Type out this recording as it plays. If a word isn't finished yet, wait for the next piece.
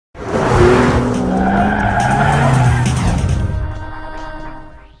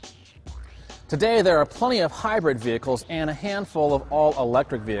Today there are plenty of hybrid vehicles and a handful of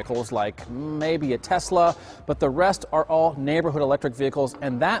all-electric vehicles like maybe a Tesla, but the rest are all neighborhood electric vehicles,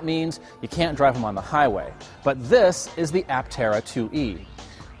 and that means you can't drive them on the highway. But this is the Aptera 2E.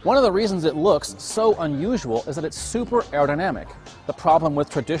 One of the reasons it looks so unusual is that it's super aerodynamic. The problem with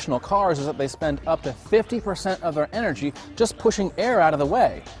traditional cars is that they spend up to 50% of their energy just pushing air out of the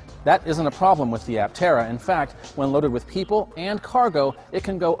way. That isn't a problem with the Aptera. In fact, when loaded with people and cargo, it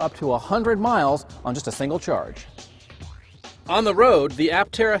can go up to 100 miles on just a single charge. On the road, the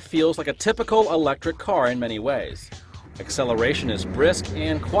Aptera feels like a typical electric car in many ways. Acceleration is brisk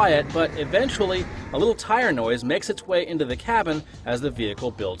and quiet, but eventually a little tire noise makes its way into the cabin as the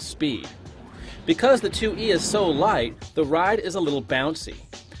vehicle builds speed. Because the 2E is so light, the ride is a little bouncy.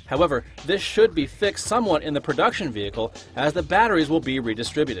 However, this should be fixed somewhat in the production vehicle as the batteries will be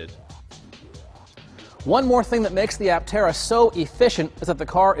redistributed. One more thing that makes the Aptera so efficient is that the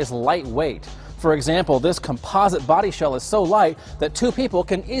car is lightweight. For example, this composite body shell is so light that two people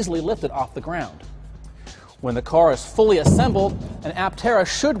can easily lift it off the ground. When the car is fully assembled, an Aptera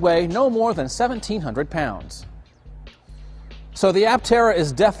should weigh no more than 1,700 pounds. So the Aptera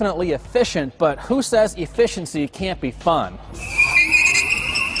is definitely efficient, but who says efficiency can't be fun?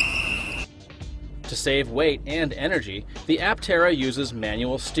 To save weight and energy, the Aptera uses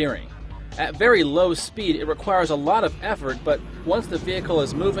manual steering. At very low speed, it requires a lot of effort, but once the vehicle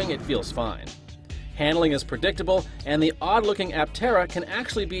is moving, it feels fine. Handling is predictable, and the odd-looking Aptera can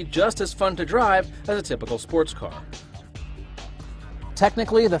actually be just as fun to drive as a typical sports car.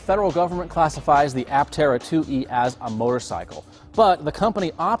 Technically, the federal government classifies the Aptera 2E as a motorcycle, but the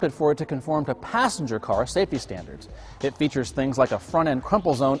company opted for it to conform to passenger car safety standards. It features things like a front-end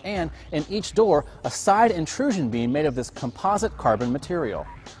crumple zone and, in each door, a side intrusion beam made of this composite carbon material.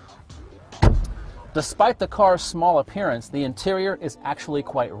 Despite the car's small appearance, the interior is actually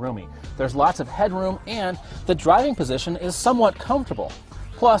quite roomy. There's lots of headroom, and the driving position is somewhat comfortable.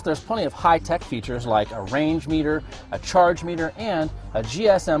 Plus, there's plenty of high-tech features like a range meter, a charge meter, and a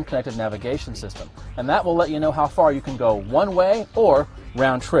GSM-connected navigation system. And that will let you know how far you can go one way or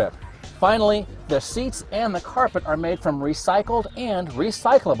round trip. Finally, the seats and the carpet are made from recycled and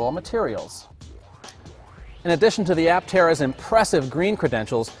recyclable materials. In addition to the Aptera's impressive green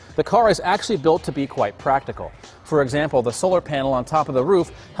credentials, the car is actually built to be quite practical. For example, the solar panel on top of the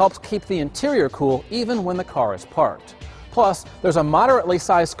roof helps keep the interior cool even when the car is parked. Plus, there's a moderately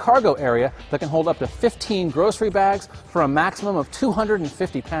sized cargo area that can hold up to 15 grocery bags for a maximum of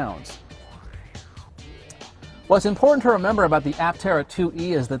 250 pounds. What's important to remember about the Aptera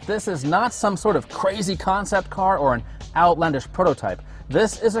 2E is that this is not some sort of crazy concept car or an outlandish prototype.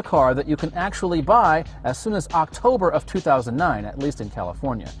 This is a car that you can actually buy as soon as October of 2009, at least in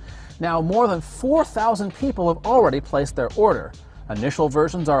California. Now, more than 4,000 people have already placed their order. Initial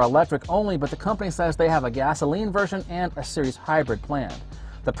versions are electric only, but the company says they have a gasoline version and a series hybrid planned.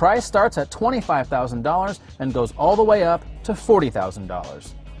 The price starts at $25,000 and goes all the way up to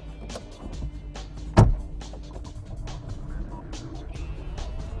 $40,000.